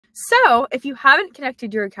So if you haven't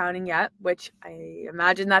connected your accounting yet, which I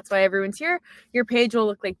imagine that's why everyone's here, your page will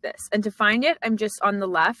look like this. And to find it, I'm just on the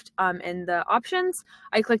left in the options.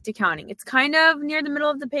 I clicked accounting. It's kind of near the middle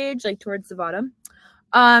of the page, like towards the bottom.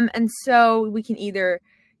 And so we can either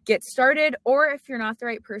get started, or if you're not the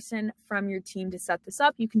right person from your team to set this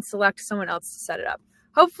up, you can select someone else to set it up.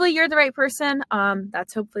 Hopefully you're the right person.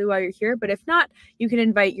 That's hopefully why you're here. But if not, you can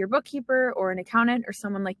invite your bookkeeper or an accountant or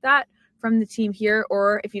someone like that from the team here,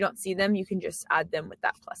 or if you don't see them, you can just add them with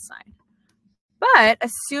that plus sign. But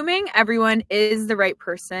assuming everyone is the right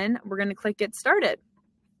person, we're going to click get started.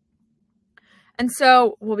 And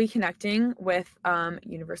so we'll be connecting with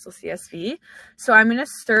Universal CSV. So I'm going to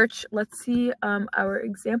search, let's see our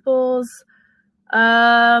examples.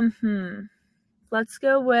 Let's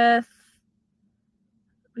go with,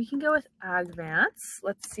 we can go with Advance.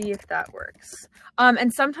 Let's see if that works.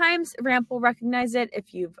 And sometimes Ramp will recognize it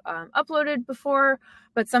if you've uploaded before,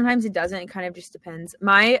 but sometimes it doesn't. It kind of just depends.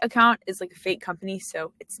 My account is like a fake company,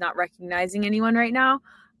 so it's not recognizing anyone right now,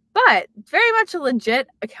 but very much a legit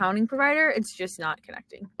accounting provider. It's just not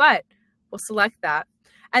connecting, but we'll select that.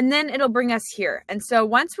 And then it'll bring us here. And so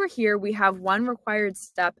once we're here, we have one required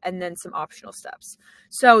step and then some optional steps.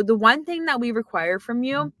 So the one thing that we require from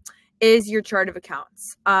you is your chart of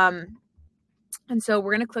accounts. And so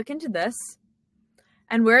we're going to click into this,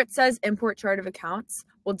 and where it says import chart of accounts,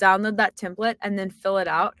 we'll download that template and then fill it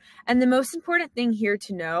out. And the most important thing here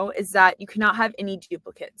to know is that you cannot have any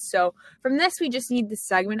duplicates. So from this, we just need the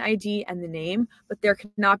segment ID and the name, but there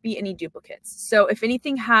cannot be any duplicates. So if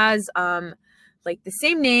anything has like the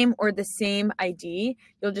same name or the same ID,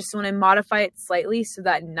 you'll just want to modify it slightly so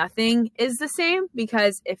that nothing is the same,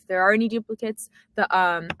 because if there are any duplicates, the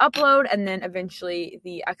upload and then eventually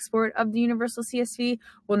the export of the Universal CSV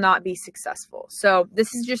will not be successful. So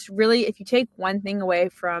this is just really, if you take one thing away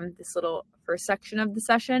from this little first section of the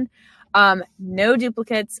session, no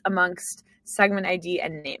duplicates amongst segment ID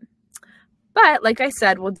and name. But like I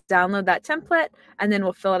said, we'll download that template and then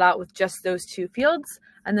we'll fill it out with just those two fields.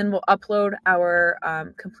 And then we'll upload our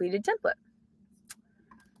completed template.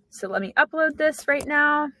 So let me upload this right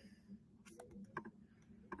now.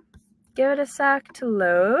 Give it a sec to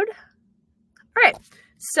load. All right,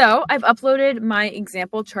 so I've uploaded my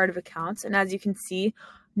example chart of accounts. And as you can see,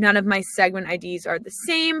 none of my segment IDs are the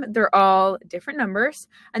same. They're all different numbers.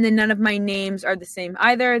 And then none of my names are the same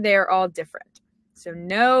either. They're all different. So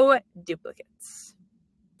no duplicates.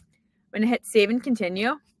 I'm going to hit save and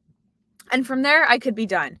continue. And from there, I could be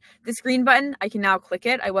done. This green button, I can now click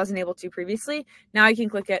it. I wasn't able to previously. Now I can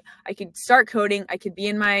click it. I could start coding. I could be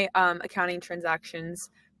in my accounting transactions,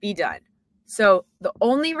 be done. So the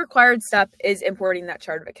only required step is importing that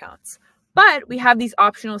chart of accounts. But we have these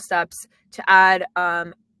optional steps to add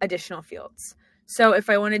additional fields. So if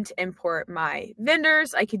I wanted to import my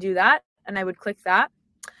vendors, I could do that. And I would click that.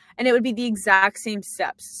 And it would be the exact same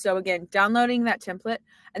steps. So again, downloading that template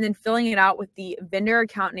and then filling it out with the vendor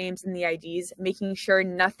account names and the IDs, making sure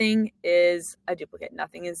nothing is a duplicate,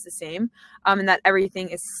 nothing is the same, and that everything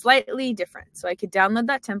is slightly different. So I could download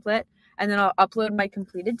that template and then I'll upload my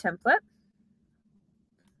completed template.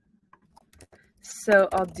 So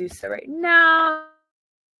I'll do so right now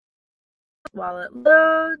while it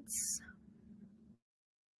loads.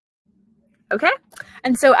 Okay,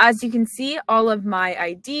 and so as you can see, all of my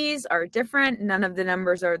IDs are different. None of the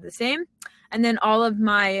numbers are the same. And then all of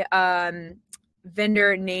my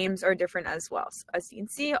vendor names are different as well. So as you can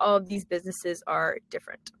see, all of these businesses are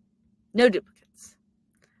different. No duplicates.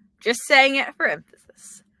 Just saying it for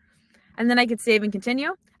emphasis. And then I could save and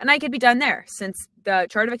continue, and I could be done there. Since the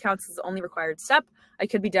chart of accounts is the only required step, I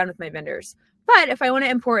could be done with my vendors. But if I want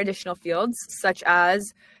to import additional fields, such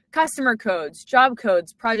as customer codes, job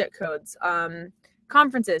codes, project codes,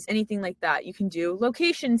 conferences, anything like that, you can do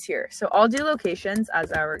locations here. So I'll do locations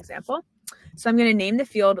as our example. So I'm going to name the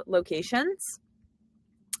field locations.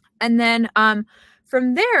 And then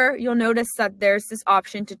from there, you'll notice that there's this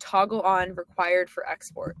option to toggle on required for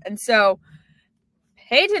export. And so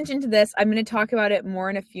pay attention to this. I'm going to talk about it more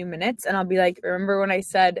in a few minutes. And I'll be like, remember when I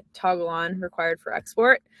said toggle on required for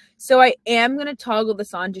export? So I am going to toggle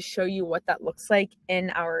this on to show you what that looks like in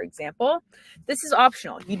our example. This is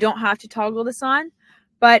optional. You don't have to toggle this on.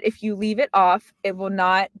 But if you leave it off, it will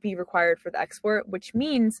not be required for the export, which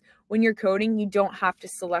means when you're coding, you don't have to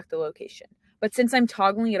select the location. But since I'm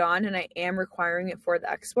toggling it on and I am requiring it for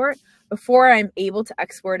the export, before I'm able to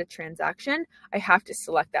export a transaction, I have to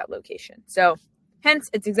select that location. So hence,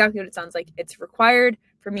 it's exactly what it sounds like. It's required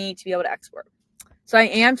for me to be able to export. So I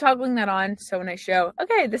am toggling that on. So when I show,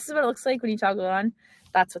 okay, this is what it looks like when you toggle it on,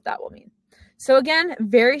 that's what that will mean. So again,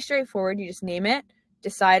 very straightforward. You just name it,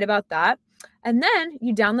 decide about that. And then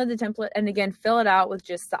you download the template and again, fill it out with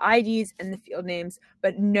just the IDs and the field names,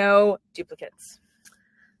 but no duplicates.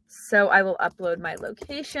 So I will upload my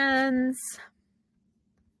locations.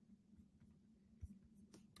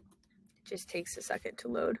 It just takes a second to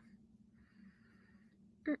load.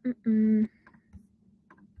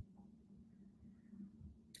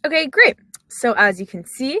 Okay, great. So as you can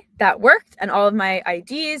see, that worked, and all of my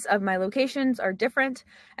IDs of my locations are different,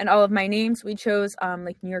 and all of my names we chose,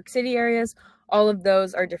 like New York City areas, all of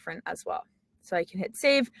those are different as well. So I can hit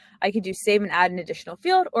save. I could do save and add an additional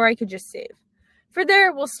field, or I could just save. For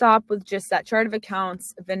there, we'll stop with just that chart of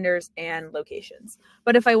accounts, vendors, and locations.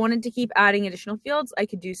 But if I wanted to keep adding additional fields, I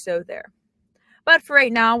could do so there. But for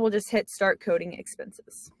right now, we'll just hit start coding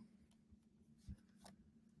expenses.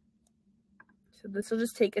 So this will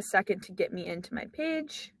just take a second to get me into my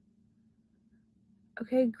page.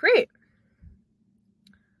 Okay, great.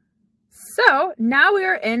 So now we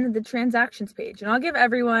are in the transactions page, and I'll give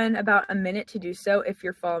everyone about a minute to do so if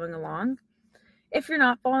you're following along. If you're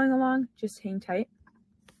not following along, just hang tight.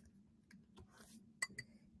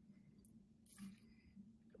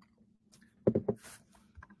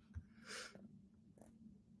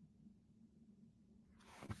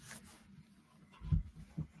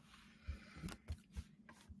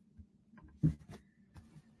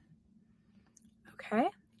 Okay,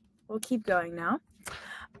 we'll keep going now.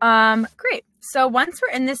 Great. So once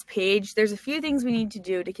we're in this page, there's a few things we need to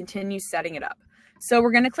do to continue setting it up. So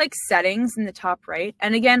we're going to click settings in the top right.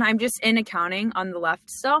 And again, I'm just in accounting on the left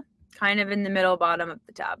still, kind of in the middle bottom of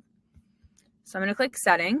the tab. So I'm going to click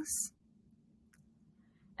settings.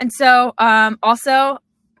 And so also,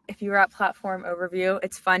 if you were at platform overview,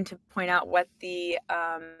 it's fun to point out what the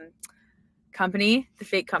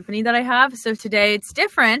fake company that I have. So today it's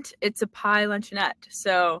different. It's a pie luncheonette.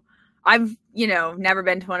 So I've, never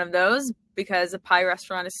been to one of those because a pie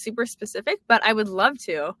restaurant is super specific, but I would love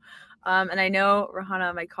to. And I know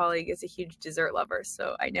Rahana, my colleague, is a huge dessert lover,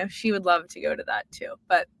 so I know she would love to go to that too.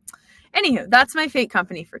 But anywho, that's my fake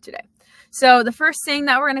company for today. So the first thing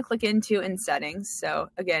that we're going to click into in settings. So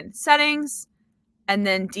again, settings and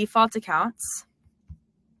then default accounts.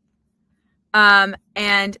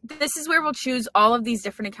 And this is where we'll choose all of these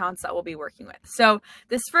different accounts that we'll be working with. So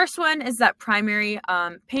this first one is that primary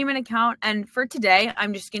payment account. And for today,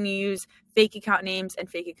 I'm just going to use fake account names and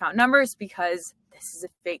fake account numbers because this is a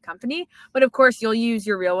fake company. But of course, you'll use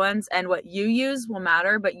your real ones and what you use will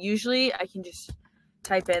matter. But usually I can just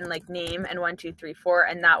type in like name and 1234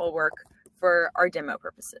 and that will work for our demo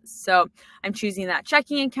purposes. So I'm choosing that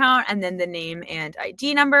checking account and then the name and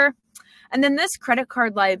ID number. And then this credit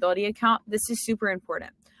card liability account, this is super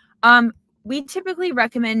important. We typically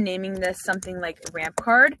recommend naming this something like ramp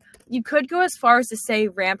card. You could go as far as to say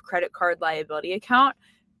ramp credit card liability account.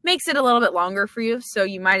 Makes it a little bit longer for you, so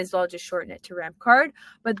you might as well just shorten it to ramp card.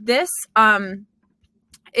 But this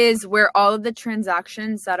is where all of the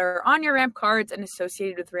transactions that are on your ramp cards and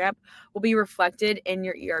associated with ramp will be reflected in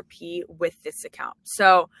your ERP with this account.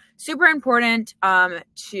 So super important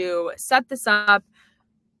to set this up.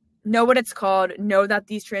 Know what it's called, know that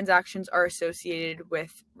these transactions are associated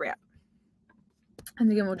with ramp.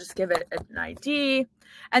 And again, we'll just give it an ID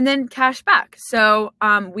and then cash back. So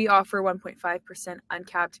we offer 1.5%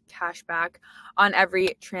 uncapped cash back on every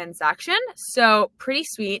transaction. So pretty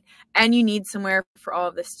sweet. And you need somewhere for all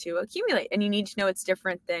of this to accumulate. And you need to know it's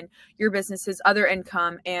different than your business's other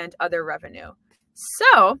income and other revenue.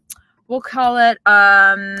 So we'll call it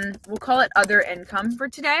other income for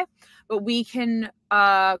today. But we can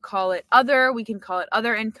call it other, we can call it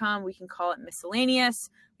other income, we can call it miscellaneous,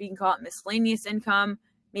 we can call it miscellaneous income,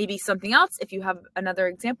 maybe something else if you have another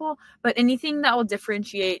example, but anything that will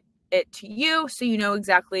differentiate it to you so you know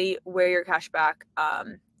exactly where your cashback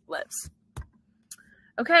lives.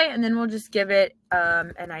 Okay, and then we'll just give it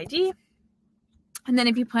an ID. And then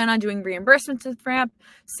if you plan on doing reimbursements with ramp,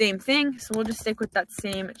 same thing. So we'll just stick with that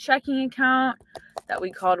same checking account that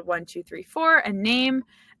we called 1234 and name.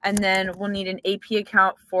 And then we'll need an AP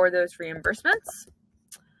account for those reimbursements.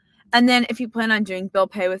 And then if you plan on doing bill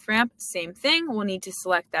pay with ramp, same thing. We'll need to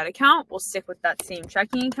select that account. We'll stick with that same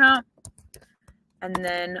checking account. And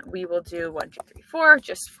then we will do 1234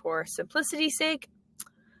 just for simplicity's sake.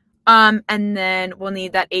 And then we'll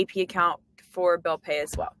need that AP account for bill pay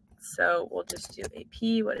as well. So we'll just do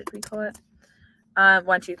AP. What did we call it?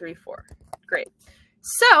 1234. Great.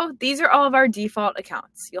 So these are all of our default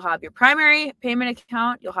accounts. You'll have your primary payment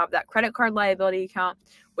account. You'll have that credit card liability account,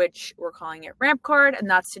 which we're calling it ramp card. And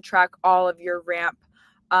that's to track all of your ramp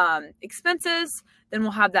expenses. Then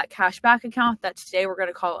we'll have that cashback account that today we're going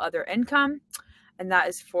to call other income. And that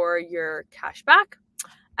is for your cashback.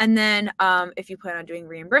 And then if you plan on doing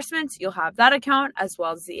reimbursements, you'll have that account as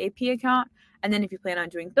well as the AP account. And then if you plan on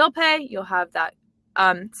doing bill pay, you'll have that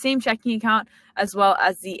same checking account as well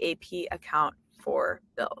as the AP account for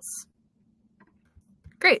bills.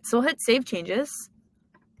 Great, so we'll hit Save Changes.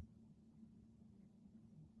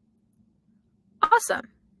 Awesome.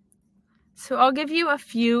 So I'll give you a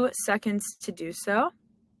few seconds to do so,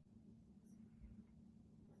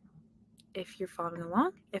 if you're following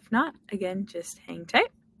along. If not, again, just hang tight.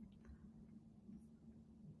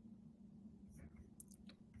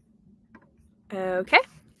 Okay.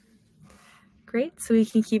 Great, so we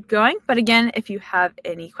can keep going. But again, if you have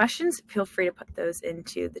any questions, feel free to put those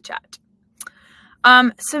into the chat.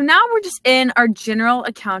 So now we're just in our general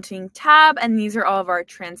accounting tab, and these are all of our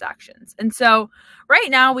transactions. And so right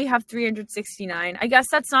now we have 369. I guess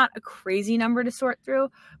that's not a crazy number to sort through,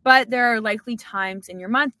 but there are likely times in your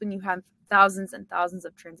month when you have thousands and thousands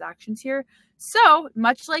of transactions here. So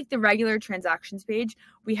much like the regular transactions page,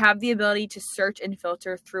 we have the ability to search and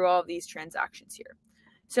filter through all of these transactions here.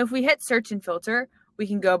 So if we hit search and filter, we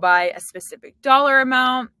can go by a specific dollar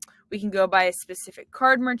amount. We can go by a specific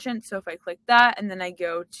card merchant. So if I click that and then I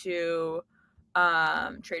go to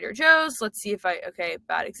Trader Joe's, let's see if okay,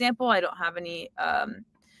 bad example. I don't have any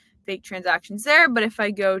fake transactions there. But if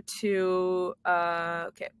I go to,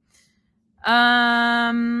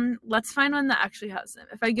 let's find one that actually has them.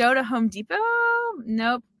 If I go to Home Depot,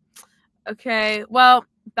 nope. Okay, well,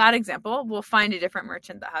 bad example. We'll find a different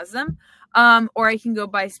merchant that has them. Or I can go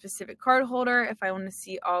by specific card holder if I want to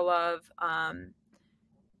see all of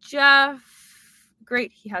Jeff.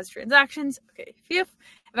 Great, he has transactions. Okay, phew.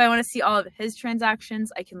 If I want to see all of his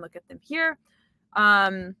transactions, I can look at them here.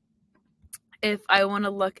 If I want to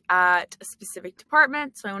look at a specific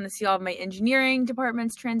department, so I want to see all of my engineering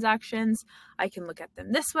department's transactions, I can look at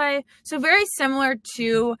them this way. So very similar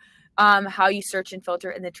to how you search and filter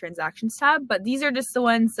in the transactions tab, but these are just the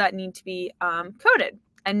ones that need to be coded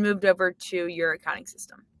and moved over to your accounting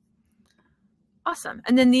system. Awesome.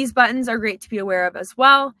 And then these buttons are great to be aware of as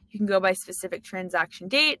well. You can go by specific transaction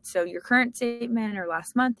date, so your current statement or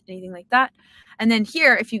last month, anything like that. And then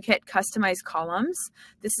here, if you hit customize columns,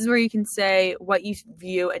 this is where you can say what you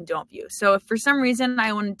view and don't view. So if for some reason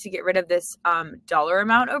I wanted to get rid of this dollar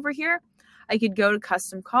amount over here, I could go to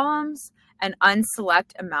custom columns and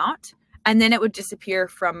unselect amount, and then it would disappear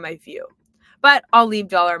from my view. But I'll leave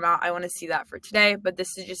dollar amount. I want to see that for today, but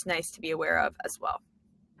this is just nice to be aware of as well.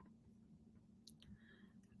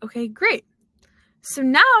 Okay, great. So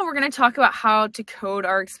now we're going to talk about how to code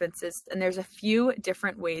our expenses, and there's a few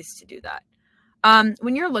different ways to do that.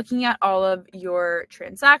 When you're looking at all of your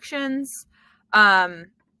transactions,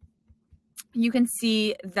 you can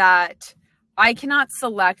see that I cannot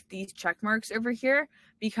select these check marks over here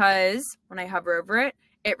because when I hover over it,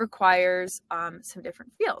 it requires some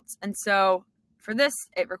different fields. And so for this,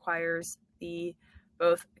 it requires the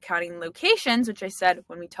both accounting locations, which I said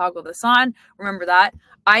when we toggle this on, remember that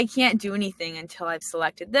I can't do anything until I've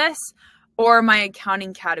selected this, or my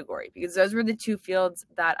accounting category, because those were the two fields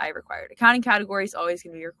that I required. Accounting category is always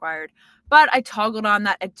going to be required, but I toggled on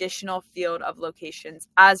that additional field of locations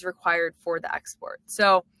as required for the export.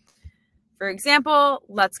 So for example,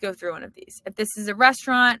 let's go through one of these. If this is a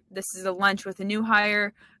restaurant, this is a lunch with a new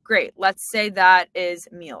hire, great. Let's say that is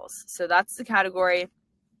meals. So that's the category.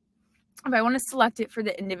 If I want to select it for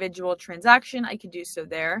the individual transaction, I could do so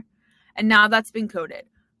there. And now that's been coded.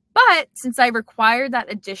 But since I required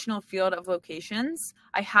that additional field of locations,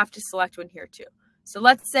 I have to select one here too. So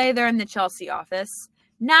let's say they're in the Chelsea office.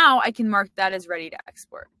 Now I can mark that as ready to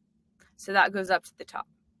export. So that goes up to the top.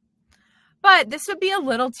 But this would be a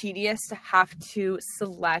little tedious to have to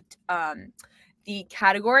select the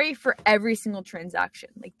category for every single transaction.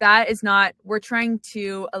 Like that is not, we're trying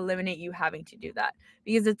to eliminate you having to do that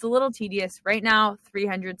because it's a little tedious. Right now,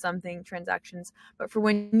 300 something transactions, but for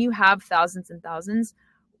when you have thousands and thousands,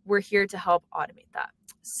 we're here to help automate that.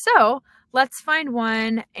 So let's find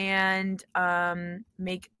one and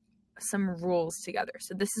make some rules together.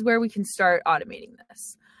 So this is where we can start automating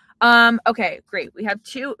this. Okay, great. We have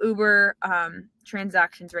two Uber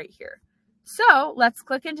transactions right here. So let's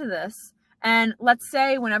click into this. And let's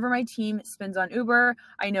say whenever my team spends on Uber,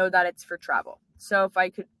 I know that it's for travel. So if I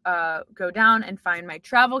could go down and find my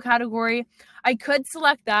travel category, I could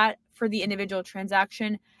select that for the individual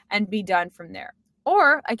transaction and be done from there.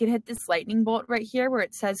 Or I could hit this lightning bolt right here where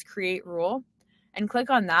it says create rule and click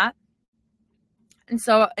on that. And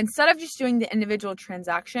so instead of just doing the individual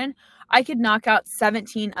transaction, I could knock out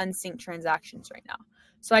 17 unsynced transactions right now.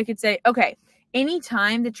 So I could say, okay,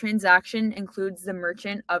 anytime the transaction includes the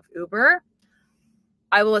merchant of Uber,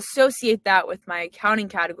 I will associate that with my accounting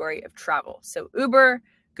category of travel. So Uber,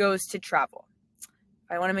 goes to travel.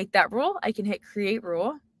 If I want to make that rule, I can hit create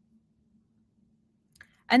rule.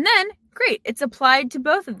 And then, great, it's applied to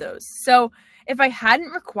both of those. So if I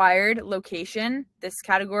hadn't required location, this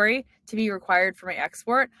category, to be required for my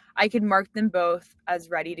export, I could mark them both as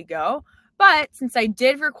ready to go. But since I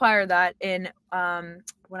did require that in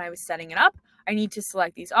when I was setting it up, I need to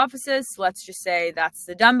select these offices. So let's just say that's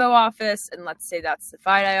the Dumbo office, and let's say that's the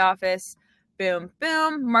FIDI office. Boom,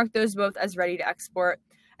 boom, mark those both as ready to export.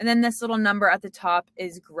 And then this little number at the top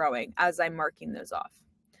is growing as I'm marking those off.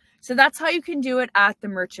 So that's how you can do it at the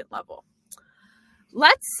merchant level.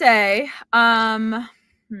 Let's say, let's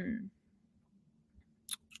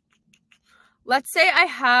say I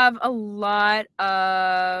have a lot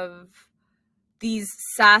of these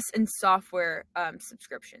SaaS and software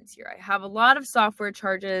subscriptions here. I have a lot of software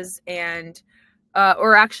charges and,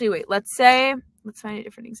 or actually, wait, let's find a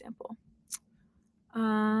different example.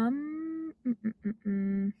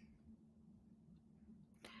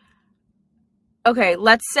 Okay,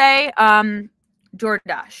 let's say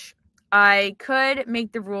DoorDash. I could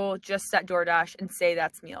make the rule just set DoorDash and say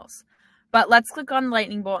that's meals. But let's click on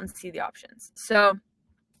lightning bolt and see the options. So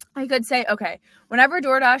I could say, okay, whenever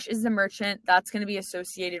DoorDash is the merchant, that's going to be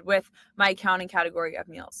associated with my accounting category of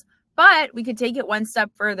meals. But we could take it one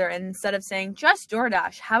step further, and instead of saying just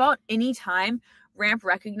DoorDash, how about anytime Ramp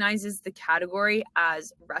recognizes the category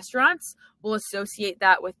as restaurants, we'll associate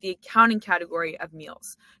that with the accounting category of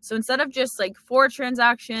meals. So instead of just like 4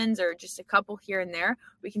 transactions or just a couple here and there,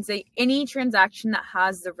 we can say any transaction that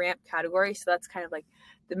has the Ramp category. So that's kind of like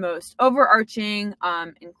the most overarching,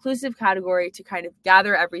 inclusive category to kind of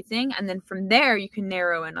gather everything. And then from there, you can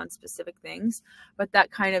narrow in on specific things. But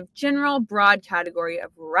that kind of general broad category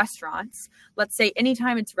of restaurants, let's say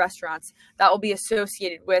anytime it's restaurants, that will be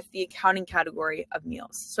associated with the accounting category of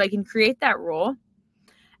meals. So I can create that rule.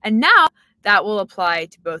 And now that will apply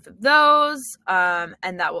to both of those.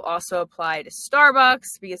 And that will also apply to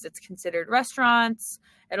Starbucks because it's considered restaurants.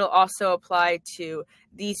 It'll also apply to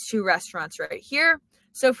these 2 restaurants right here.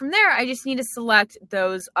 So from there, I just need to select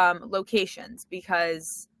those locations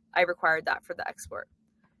because I required that for the export.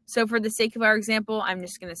 So for the sake of our example, I'm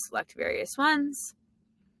just going to select various ones.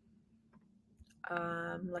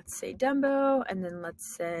 Let's say Dumbo, and then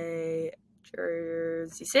let's say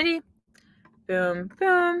Jersey City. Boom,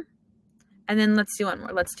 boom. And then let's do one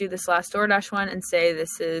more. Let's do this last DoorDash one and say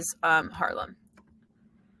this is Harlem.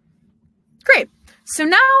 Great. So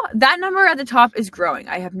now that number at the top is growing.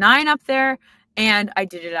 I have 9 up there. And I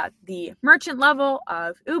did it at the merchant level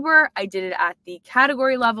of Uber. I did it at the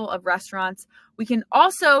category level of restaurants. We can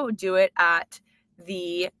also do it at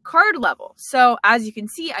the card level. So as you can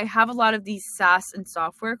see, I have a lot of these SaaS and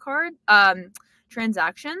software card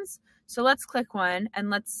transactions. So let's click one and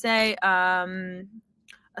let's say Asana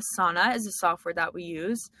is a software that we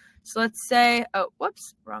use. So let's say, oh,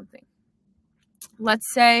 whoops, wrong thing.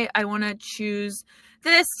 Let's say I want to choose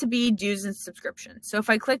this to be dues and subscriptions. So if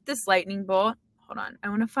I click this lightning bolt, hold on, I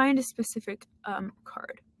want to find a specific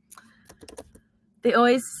card. They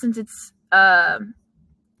always, since it's a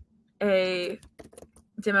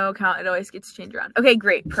demo account, it always gets changed around. Okay,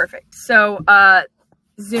 great, perfect. So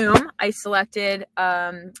Zoom, I selected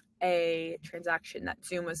a transaction that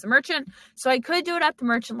Zoom was the merchant. So I could do it at the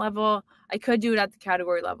merchant level. I could do it at the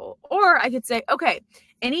category level. Or I could say, okay,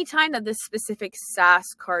 anytime that this specific SaaS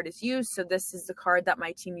card is used, so this is the card that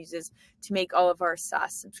my team uses to make all of our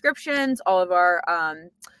SaaS subscriptions, all of our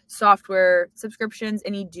software subscriptions,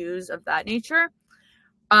 any dues of that nature,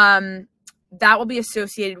 that will be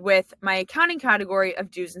associated with my accounting category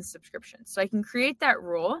of dues and subscriptions. So I can create that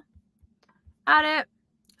rule, add it.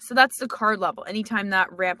 So that's the card level, anytime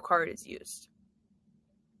that Ramp card is used.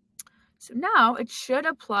 So now it should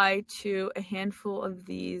apply to a handful of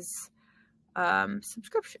these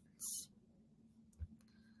subscriptions.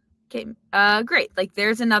 Okay, great. Like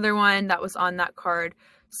there's another one that was on that card.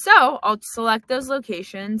 So I'll select those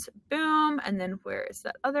locations, boom, and then where is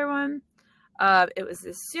that other one? It was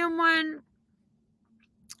this Zoom one.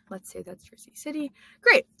 Let's say that's Jersey City.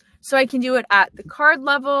 Great. So I can do it at the card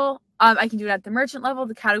level. I can do it at the merchant level,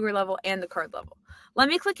 the category level, and the card level. Let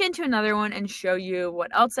me click into another one and show you what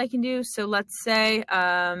else I can do. So let's say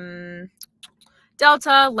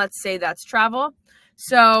Delta, let's say that's travel.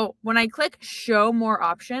 So when I click show more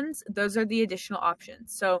options, those are the additional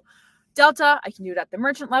options. So Delta, I can do it at the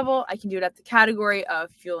merchant level. I can do it at the category of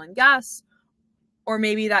fuel and gas, or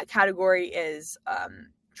maybe that category is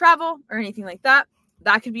travel or anything like that.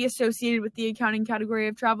 That could be associated with the accounting category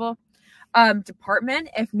of travel. Department,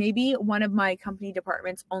 if maybe one of my company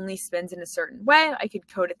departments only spends in a certain way, I could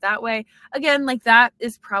code it that way. Again, like that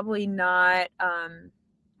is probably not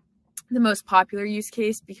the most popular use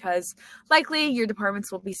case because likely your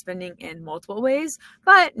departments will be spending in multiple ways,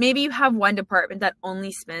 but maybe you have one department that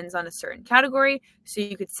only spends on a certain category, so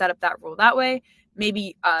you could set up that rule that way.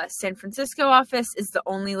 Maybe San Francisco office is the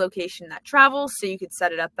only location that travels, so you could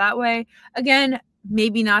set it up that way. Again,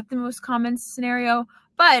 maybe not the most common scenario,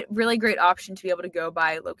 but really great option to be able to go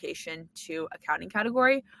by location to accounting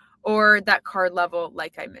category or that card level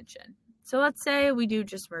like I mentioned. So let's say we do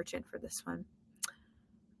just merchant for this one.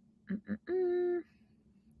 And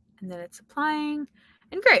then it's applying,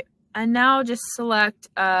 and great. And now just select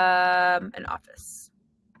an office.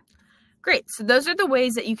 Great, so those are the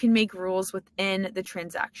ways that you can make rules within the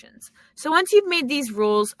transactions. So once you've made these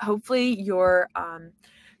rules, hopefully your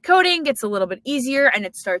coding gets a little bit easier and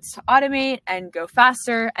it starts to automate and go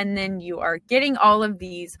faster, and then you are getting all of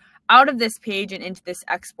these out of this page and into this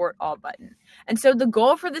export all button. And so the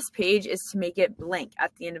goal for this page is to make it blank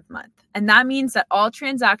at the end of the month. And that means that all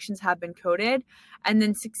transactions have been coded and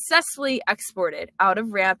then successfully exported out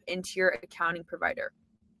of Ramp into your accounting provider.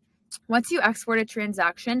 Once you export a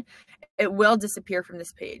transaction, it will disappear from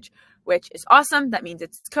this page, which is awesome. That means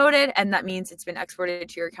it's coded and that means it's been exported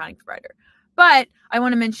to your accounting provider. But I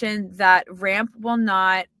want to mention that Ramp will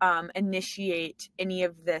not initiate any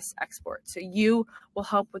of this export. So you will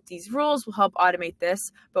help with these rules, will help automate this.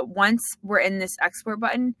 But once we're in this export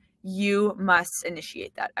button, you must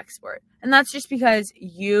initiate that export. And that's just because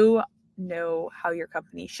you know how your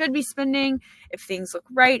company should be spending, if things look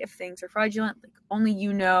right, if things are fraudulent, like only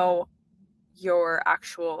you know your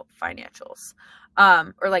actual financials,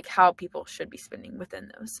 or like how people should be spending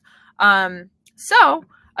within those. So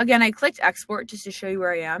again, I clicked export just to show you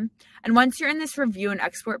where I am. And once you're in this review and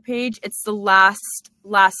export page, it's the last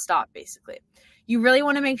stop basically. You really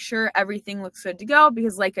want to make sure everything looks good to go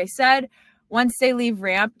because like I said, once they leave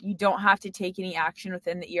Ramp, you don't have to take any action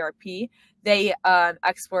within the ERP. They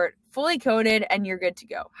export fully coded and you're good to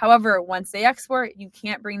go. However, once they export, you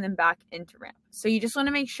can't bring them back into Ramp. So you just want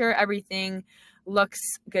to make sure everything looks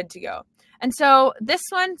good to go. And so this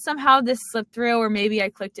one, somehow this slipped through, or maybe I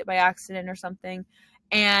clicked it by accident or something,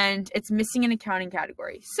 and it's missing an accounting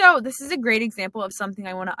category. So this is a great example of something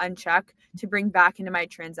I want to uncheck to bring back into my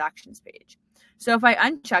transactions page. So if I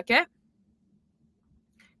uncheck it,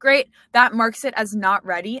 great, that marks it as not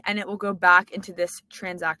ready and it will go back into this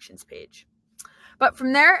transactions page. But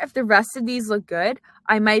from there, if the rest of these look good,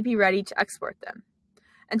 I might be ready to export them.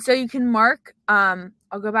 And so you can mark, I'll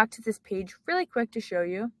go back to this page really quick to show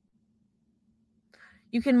you.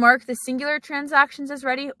 You can mark the singular transactions as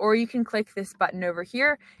ready, or you can click this button over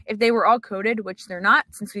here. If they were all coded, which they're not,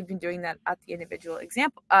 since we've been doing that at the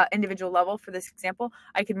individual level for this example,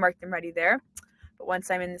 I can mark them ready there. But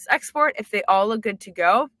once I'm in this export, if they all look good to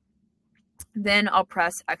go, then I'll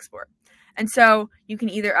press export. And so you can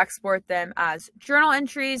either export them as journal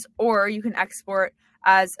entries or you can export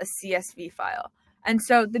as a CSV file. And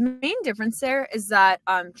so the main difference there is that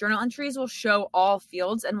journal entries will show all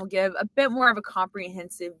fields and will give a bit more of a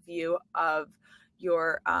comprehensive view of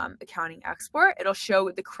your accounting export. It'll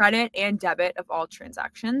show the credit and debit of all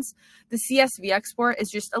transactions. The CSV export is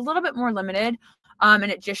just a little bit more limited, and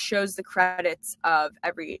it just shows the credits of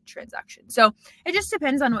every transaction. So it just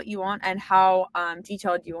depends on what you want and how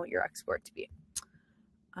detailed you want your export to be.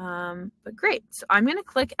 But great. So I'm going to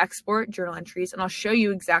click export journal entries and I'll show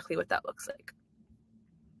you exactly what that looks like.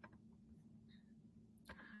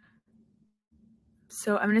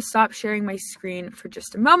 So I'm going to stop sharing my screen for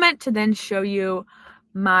just a moment to then show you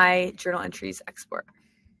my journal entries export.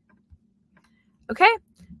 Okay,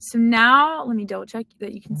 so now let me double check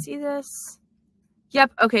that you can see this.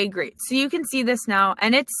 Yep, okay, great. So you can see this now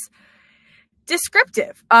and it's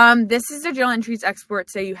descriptive. This is the journal entries export.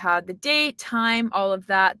 So you have the date, time, all of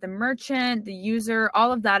that, the merchant, the user,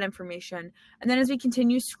 all of that information. And then as we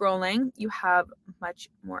continue scrolling, you have much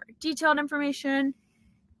more detailed information.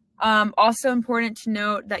 Also important to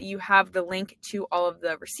note that you have the link to all of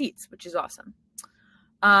the receipts, which is awesome.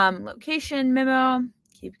 Location, memo,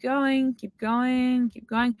 keep going, keep going, keep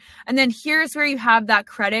going. And then here's where you have that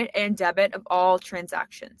credit and debit of all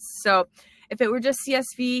transactions. So if it were just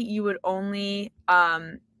CSV, you would only,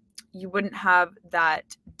 you wouldn't have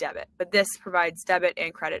that debit, but this provides debit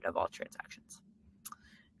and credit of all transactions.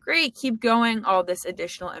 Great, keep going, all this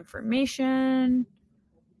additional information.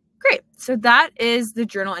 Great, so that is the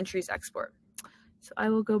journal entries export. So I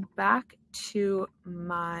will go back to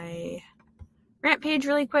my Ramp page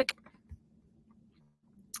really quick.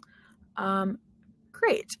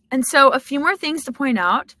 Great, and so a few more things to point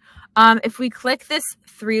out. If we click this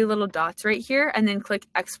 3 little dots right here and then click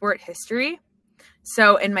export history,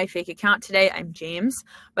 So in my fake account today, I'm James,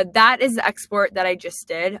 but that is the export that I just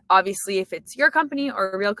did. Obviously, if it's your company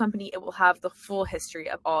or a real company, it will have the full history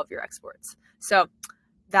of all of your exports. So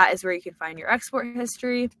that is where you can find your export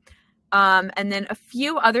history. And then a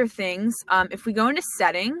few other things. If we go into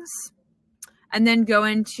settings and then go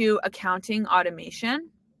into accounting automation,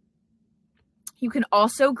 you can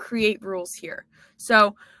also create rules here.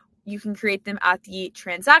 So you can create them at the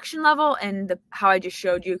transaction level and how I just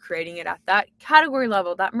showed you, creating it at that category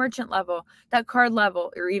level, that merchant level, that card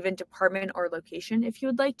level, or even department or location if you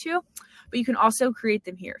would like to. But you can also create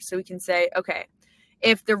them here. So we can say, okay,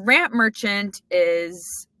 if the ramp merchant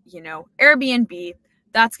is, Airbnb,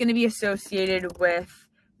 that's going to be associated with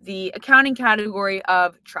the accounting category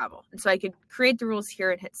of travel. And so I could create the rules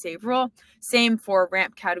here and hit save rule. Same for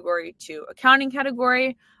ramp category to accounting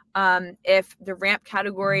category. If the ramp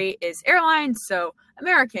category is airlines, so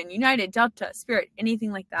American, United, Delta, Spirit,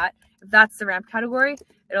 anything like that, if that's the ramp category,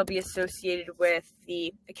 it'll be associated with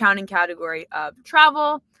the accounting category of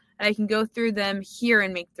travel. And I can go through them here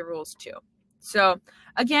and make the rules too. So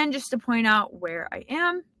again, just to point out where I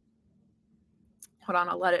am, hold on,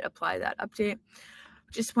 I'll let it apply that update.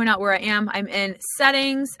 Just to point out where I am, I'm in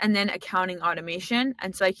settings and then accounting automation.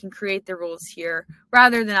 And so I can create the rules here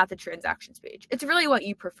rather than at the transactions page. It's really what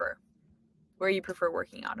you prefer, where you prefer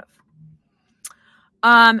working out of.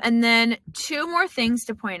 And then two more things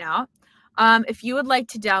to point out. If you would like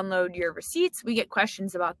to download your receipts, we get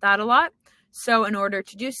questions about that a lot. So in order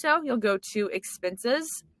to do so, you'll go to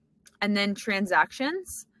expenses and then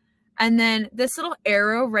transactions. And then this little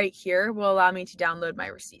arrow right here will allow me to download my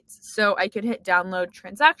receipts. So I could hit download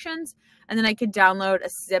transactions, and then I could download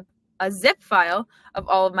a zip file of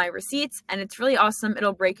all of my receipts. And it's really awesome.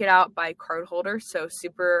 It'll break it out by card holder. So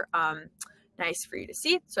super nice for you to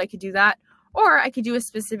see. So I could do that. Or I could do a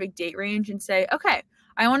specific date range and say, okay,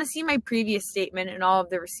 I want to see my previous statement and all of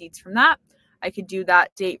the receipts from that. I could do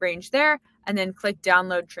that date range there and then click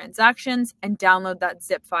download transactions and download that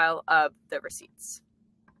zip file of the receipts.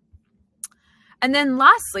 And then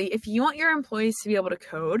lastly, if you want your employees to be able to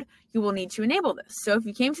code, you will need to enable this. So if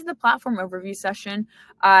you came to the platform overview session,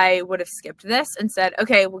 I would have skipped this and said,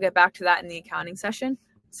 okay, we'll get back to that in the accounting session.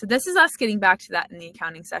 So this is us getting back to that in the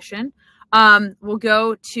accounting session. We'll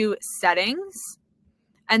go to settings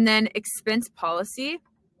and then expense policy.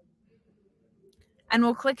 And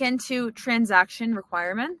we'll click into transaction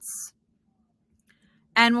requirements.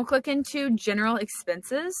 And we'll click into general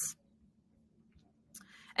expenses.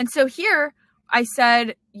 And so here, I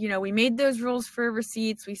said, we made those rules for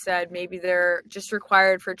receipts. We said maybe they're just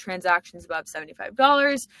required for transactions above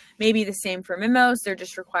 $75. Maybe the same for memos. They're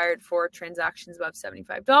just required for transactions above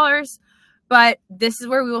 $75. But this is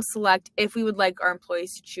where we will select if we would like our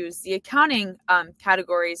employees to choose the accounting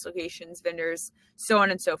categories, locations, vendors, so on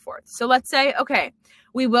and so forth. So let's say, okay,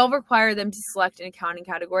 we will require them to select an accounting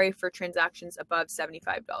category for transactions above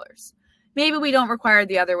 $75. Maybe we don't require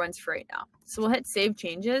the other ones for right now. So we'll hit save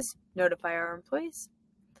changes, notify our employees.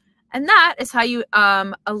 And that is how you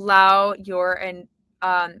allow your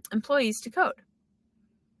employees to code.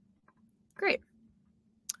 Great.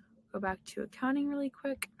 Go back to accounting really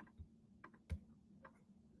quick.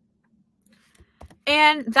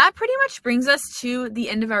 And that pretty much brings us to the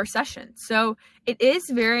end of our session. So it is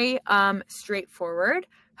very straightforward.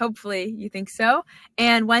 Hopefully you think so.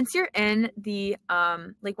 And once you're in the,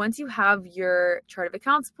 once you have your chart of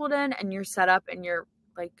accounts pulled in and you're set up and you're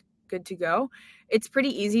good to go, it's pretty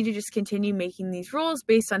easy to just continue making these rules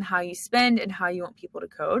based on how you spend and how you want people to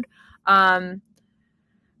code.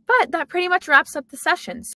 But that pretty much wraps up the session.